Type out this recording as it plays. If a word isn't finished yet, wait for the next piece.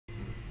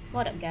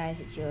What up, guys?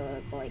 It's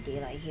your boy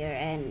Daylight here,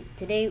 and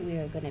today we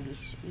are gonna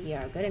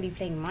be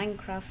playing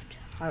Minecraft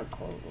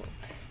Hardcore World.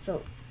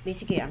 So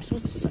basically, I'm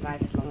supposed to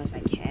survive as long as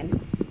I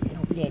can, and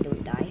hopefully I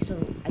don't die. So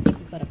I think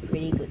we got a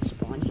pretty good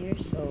spawn here.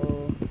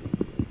 So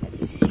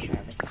let's try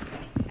our best.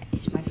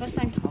 It's my first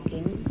time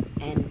talking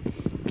and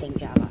playing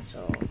Java,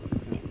 so I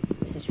mean,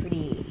 this is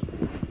pretty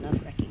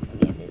nerve-wracking for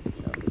me a bit.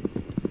 So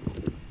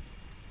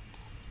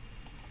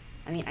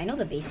I mean, I know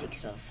the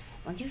basics of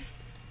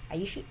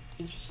if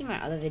you see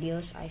my other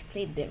videos, I've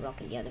played Bedrock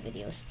in the other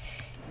videos.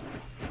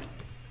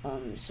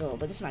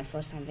 But this is my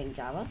first time playing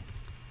Java,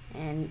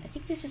 and I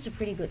think this is a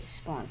pretty good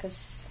spawn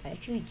because I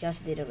actually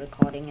just did a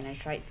recording and I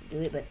tried to do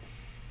it, but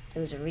it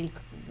was a really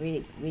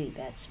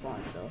bad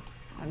spawn. So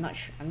it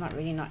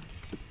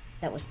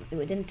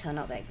didn't turn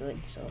out that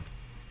good. So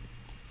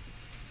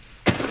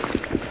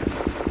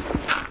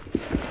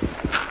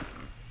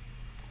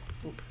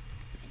oop,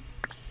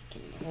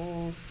 in the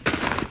hole.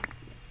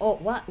 Oh,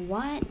 what?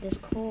 There's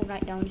coal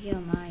right down here,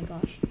 my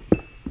gosh.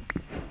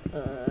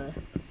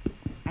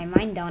 I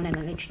mined down and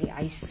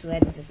I swear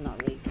this is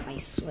not rigged. I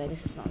swear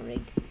this is not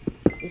rigged.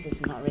 This is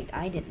not rigged.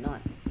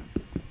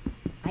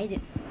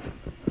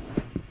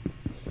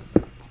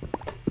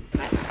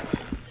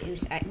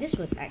 This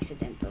was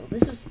accidental.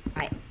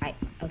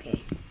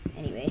 Okay.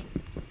 Anyway.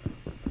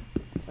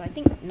 So I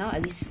think now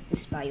at least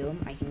this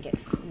biome I can get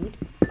food.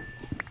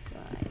 So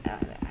I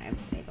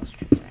lost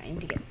track. Sorry, I need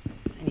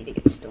to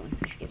get stone.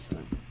 I should get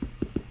stone.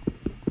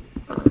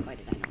 Why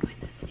did I not mind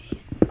that finish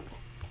yet?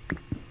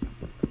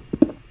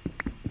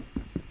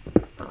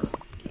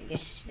 Okay, I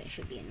guess that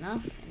should be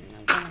enough, and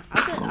then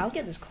I'll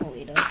get this coal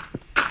later.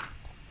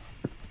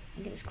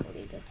 I'll get this coal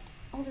later.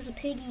 Oh, there's a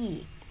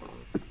piggy.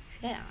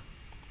 Should I?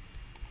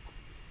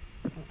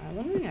 I'm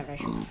wondering if I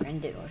should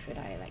befriend it or should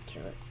I like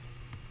kill it.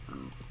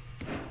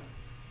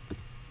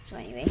 So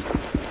anyway.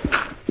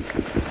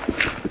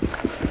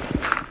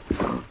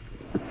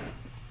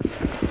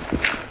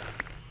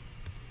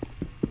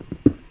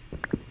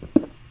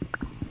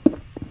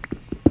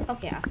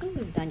 Okay, after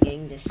we've done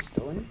getting this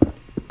stone,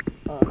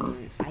 oh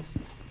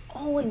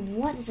wait,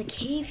 what? There's a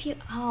cave here.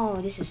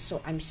 Oh, I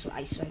swear,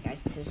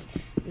 guys, this is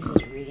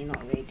really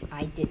not rigged.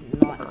 I did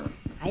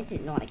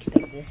not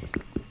expect this.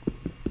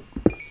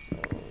 So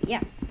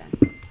yeah, done.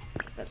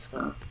 Okay,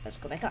 let's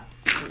go back up.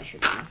 And that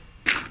should be enough.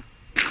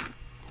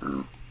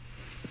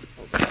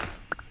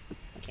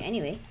 Okay,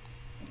 anyway,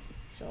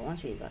 so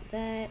once we got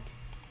that,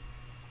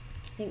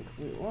 I think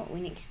what we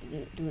need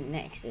to do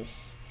next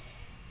is.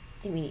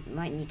 I think we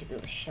might need to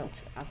build a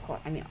shelter. Of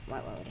course, I mean, why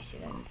would I say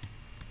that?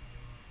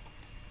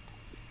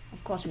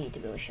 Of course we need to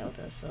build a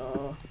shelter,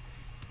 so...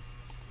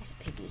 There's a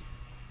piggy.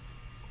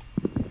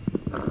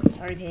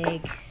 Sorry,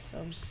 pig.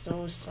 I'm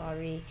so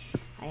sorry.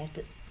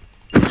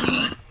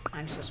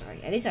 I'm so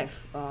sorry. At least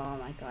oh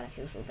my god, I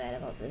feel so bad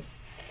about this.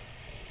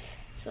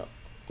 So,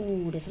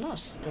 ooh, there's a lot of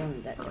stone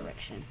in that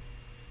direction.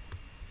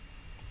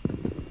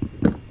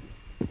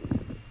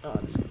 Oh,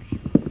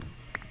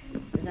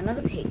 there's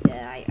another pig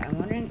there. I'm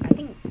wondering, I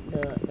think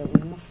the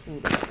more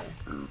food over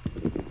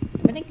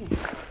there.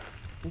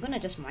 I'm gonna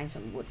just mine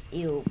some wood.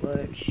 Ew,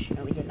 birch.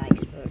 Nobody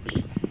likes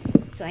birch.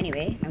 So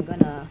anyway, I'm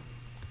gonna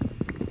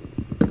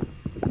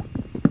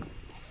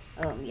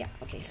yeah,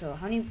 okay, so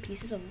how many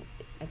pieces of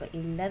I got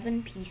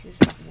 11 pieces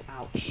of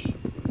ouch.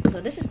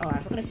 So this is I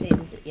forgot to say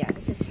this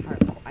is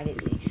hardcore. I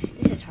did say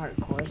this is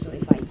hardcore, so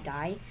if I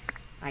die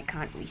I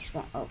can't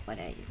respawn. Oh, what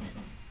did I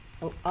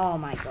do? Oh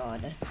my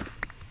god.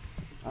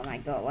 Oh my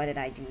god, why did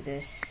I do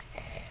this?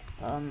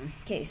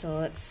 Okay, so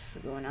let's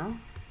go now.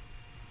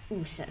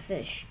 Ooh, set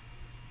fish.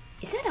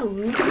 Is that a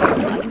root?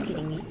 Are you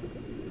kidding me?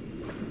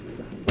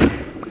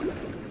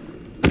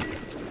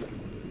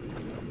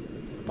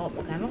 Oh,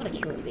 okay, I'm not gonna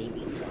kill the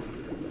baby, so.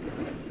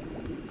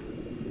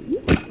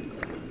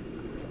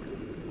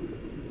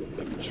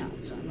 It's a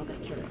child, so I'm not gonna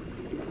kill it.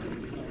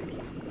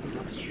 I'm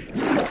not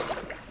stressed.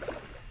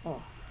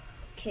 Oh,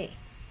 okay.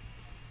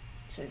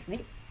 So we've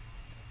made it.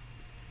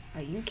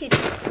 Are you kidding?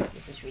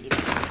 This is really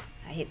bad.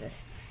 I hate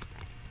this.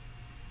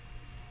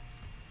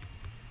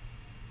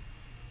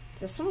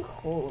 There's some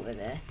coal over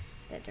there,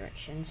 that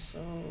direction,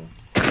 so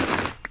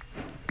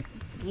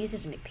use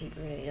this to make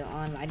paper later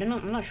on. I don't know,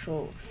 I'm not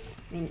sure.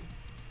 I mean,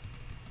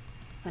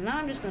 for now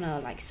I'm just gonna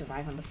like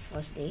survive on the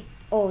first day.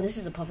 Oh, this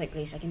is a perfect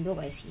place. I can build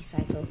by the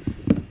seaside, so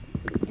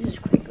this is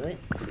quite good.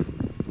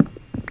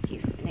 Okay,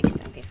 next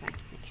time, okay, fine.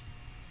 Next,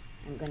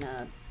 I'm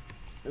gonna.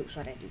 Oops,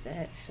 why did I do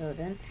that? So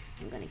then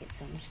I'm gonna get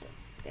some stuff.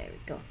 There we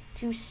go.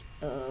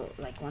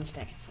 Like one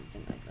stack or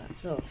something like that.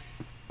 So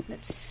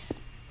let's.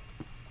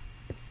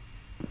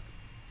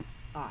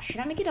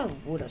 Should I make it out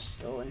of wood or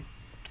stone?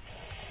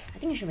 I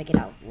think I should make it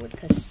out of wood,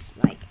 because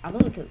like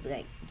although it could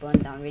like burn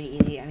down really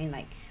easy, I mean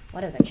like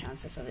what are the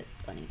chances of it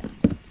burning down?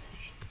 So I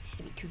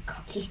should be too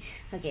cocky.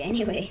 Okay,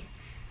 anyway.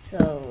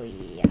 So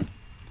yeah.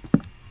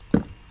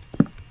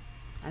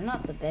 I'm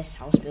not the best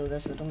house builder,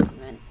 so don't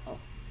comment. Oh,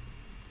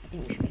 I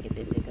think we should make it a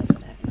bit bigger so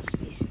that I have enough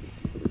space.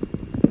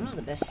 I'm not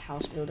the best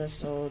house builder,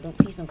 so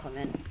please don't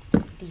comment.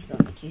 Please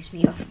don't accuse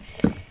me of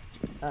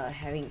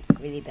having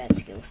really bad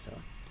skills. So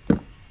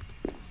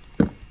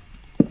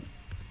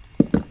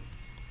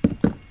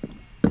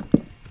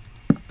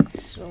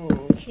So,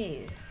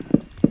 okay.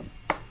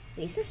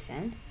 Wait, is this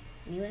sand?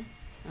 Anyway?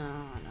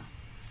 No.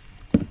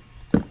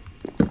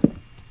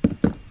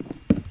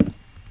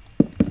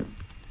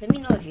 Let me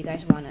know if you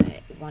guys want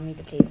me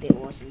to play Bed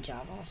Wars in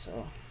Java,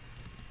 so.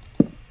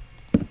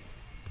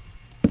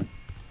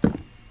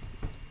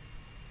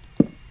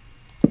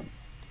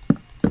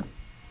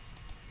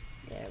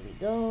 There we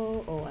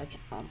go. Oh, I can.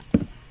 Oh my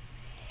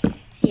god.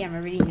 See, I'm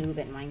a really noob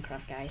at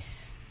Minecraft,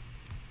 guys.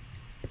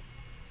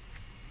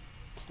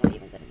 It's not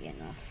even gonna be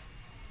enough.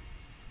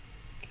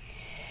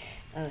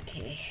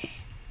 Okay.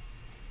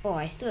 Oh,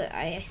 I still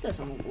have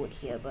some wood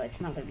here, but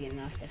it's not gonna be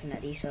enough,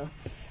 definitely. So,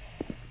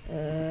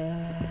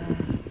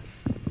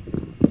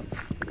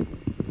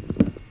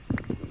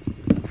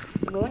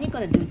 we're only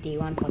gonna do day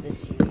 1 for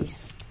this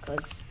series,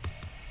 because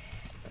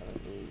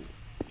probably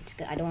it's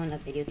good. I don't want the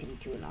video to be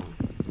too long.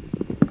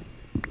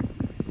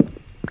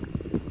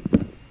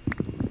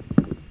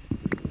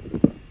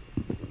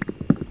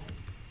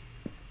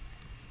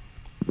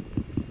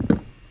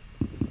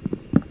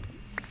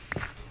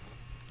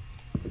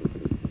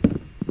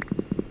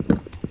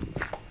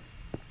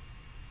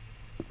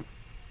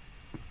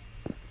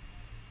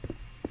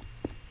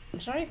 I'm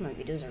sorry if my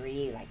videos are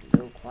really like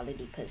low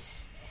quality,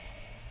 because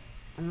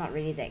I'm not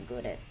really that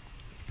good at.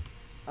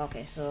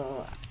 Okay,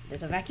 so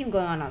there's a vacuum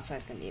going on outside.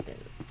 It's gonna be a bit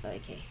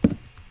okay.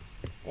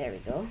 There we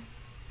go.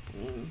 I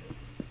mean,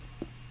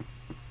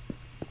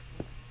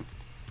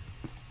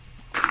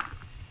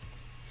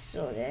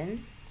 so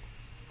then.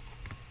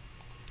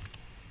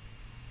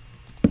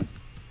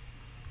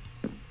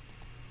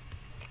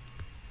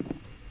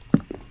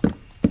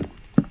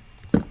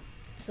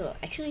 So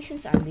actually,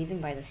 since I'm living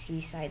by the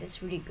seaside,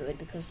 that's really good,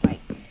 because like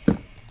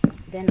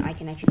then I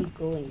can actually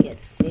go and get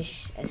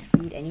fish as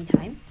food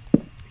anytime,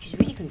 which is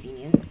really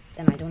convenient.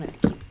 Then I don't have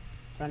to keep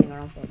running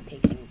around for the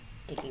pigs and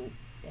taking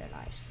their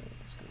lives, so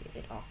that's gonna be a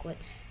bit awkward.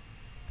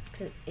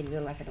 Because in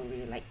real life I don't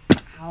really like.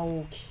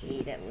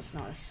 Okay, that was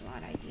not a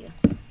smart idea.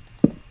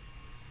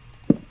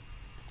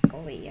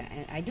 Oh wait, yeah,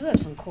 and I do have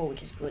some coal,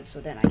 which is good, so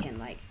then I can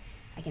at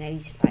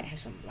least like have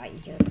some light in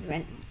here.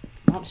 Prevent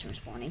mobs from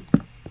spawning.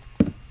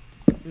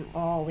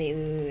 Oh wait,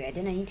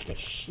 then I need to get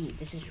sheep.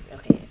 This is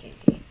okay.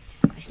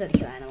 I still have to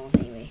kill animals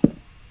anyway. Okay,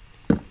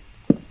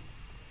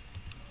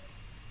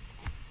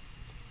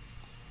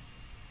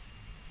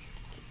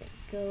 there we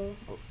go.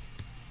 Oh.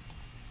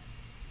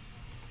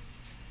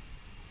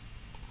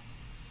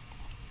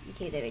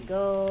 Okay, there we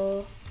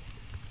go.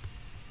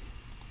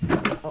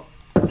 Oh.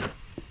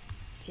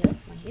 Here,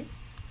 one here.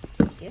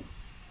 Here.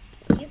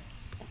 Here.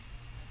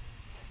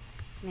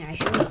 I mean, I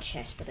should make a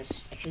chest, but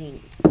that's actually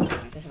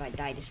because if I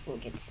die, this will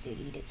get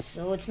deleted,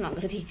 so it's not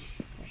gonna be.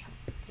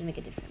 It doesn't make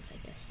a difference, I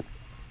guess.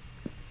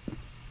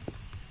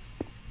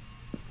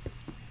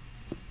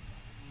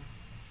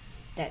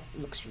 That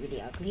looks really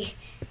ugly.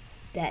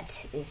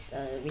 That is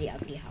a really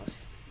ugly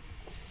house.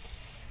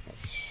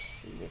 Let's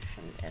see it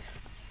from F5.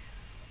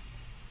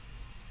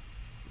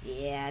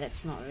 Yeah,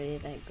 that's not really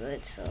that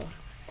good, so.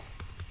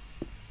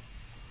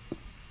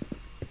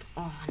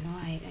 Oh no,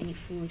 I need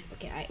food.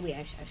 Okay, I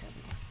have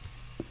something.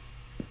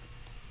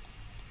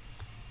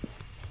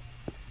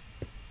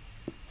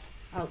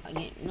 Oh,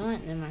 you know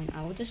what? Never mind.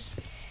 I will just.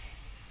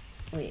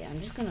 Wait, I'm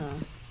just gonna.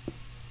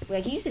 Wait,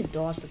 I can use these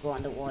doors to go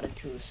underwater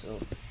too, so.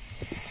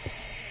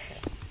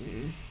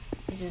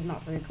 This is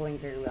not going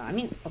very well. I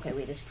mean, okay,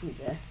 wait, there's food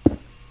there.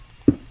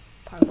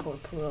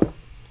 Parkour pro.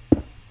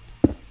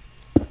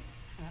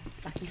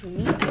 Lucky for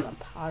me, I'm a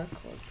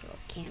parkour pro.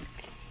 Can't.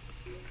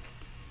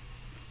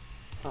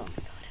 Oh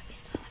my god, I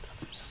wasted all my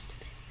blocks. I'm so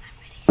stupid. I'm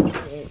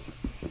really stupid.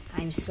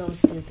 I'm so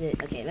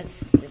stupid. Okay,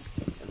 let's get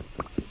some.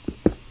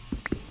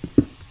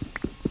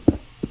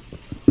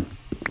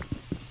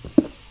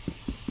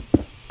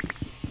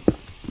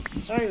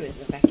 Sorry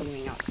with the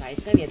vacuuming outside.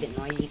 It's gonna be a bit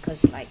noisy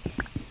because like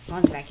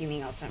someone's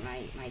vacuuming outside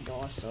my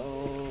door.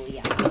 So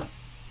yeah.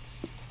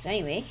 So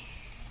anyway.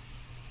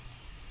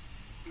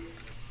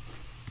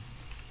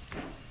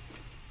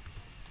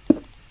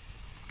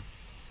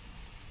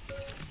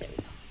 There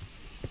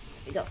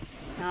we go.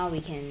 Now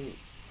we can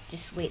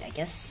just wait, I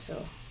guess.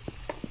 So.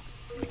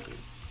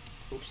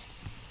 Oops.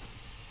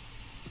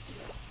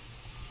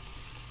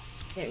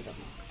 There we go.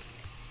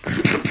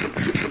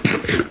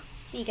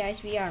 See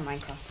guys, we are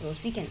Minecraft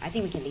pros. I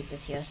think we can leave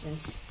this here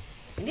since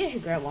maybe I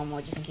should grab one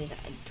more just in case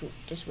to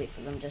just wait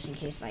for them just in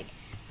case like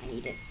I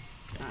need it.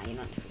 You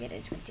know, forget it,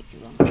 it's gonna take too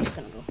long. I'm just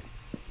gonna go.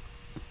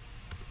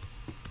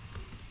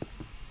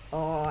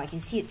 Oh, I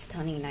can see it's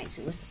turning night,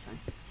 so where's the sun?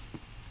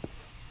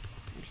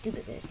 I'm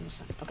stupid, there's no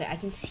sun. Okay, I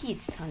can see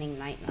it's turning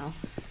night now.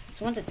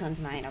 So once it turns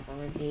night, I'll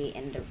probably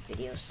end the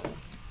video, so.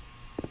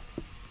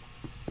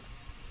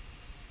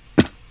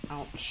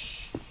 Ouch.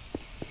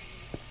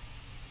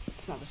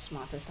 It's not the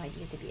smartest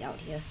idea to be out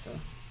here, so.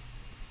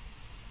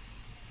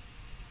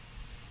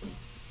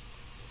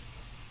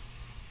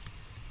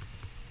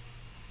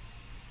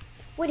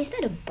 Wait, is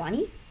that a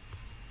bunny?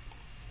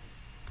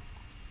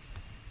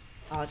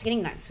 Oh, it's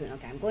getting night soon.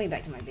 Okay, I'm going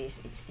back to my base.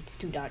 It's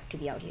too dark to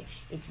be out here.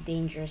 It's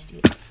dangerous to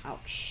be.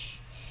 Ouch.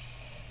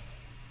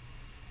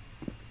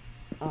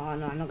 Oh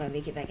no, I'm not gonna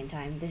make it back in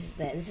time. This is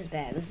bad. This is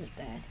bad. This is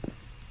bad.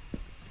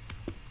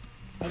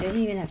 I don't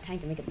even have time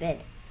to make a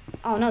bed.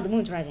 Oh no, the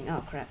moon's rising.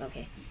 Oh crap.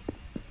 Okay.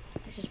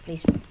 Let's just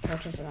place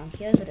torches around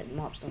here so that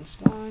mobs don't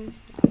spawn.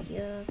 Out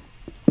here.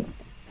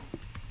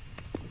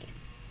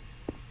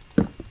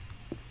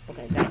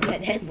 Okay,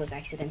 that was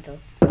accidental.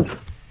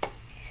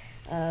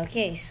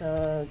 Okay,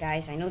 so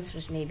guys, I know this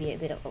was maybe a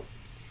bit of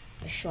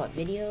a short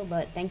video,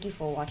 but thank you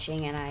for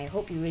watching, and I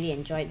hope you really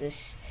enjoyed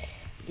this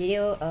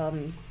video.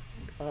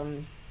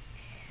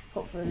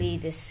 Hopefully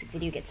this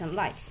video gets some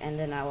likes, and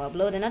then I will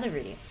upload another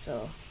video.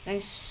 So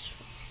thanks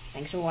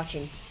for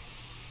watching,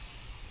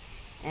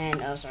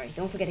 and sorry,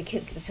 don't forget to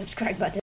click the subscribe button.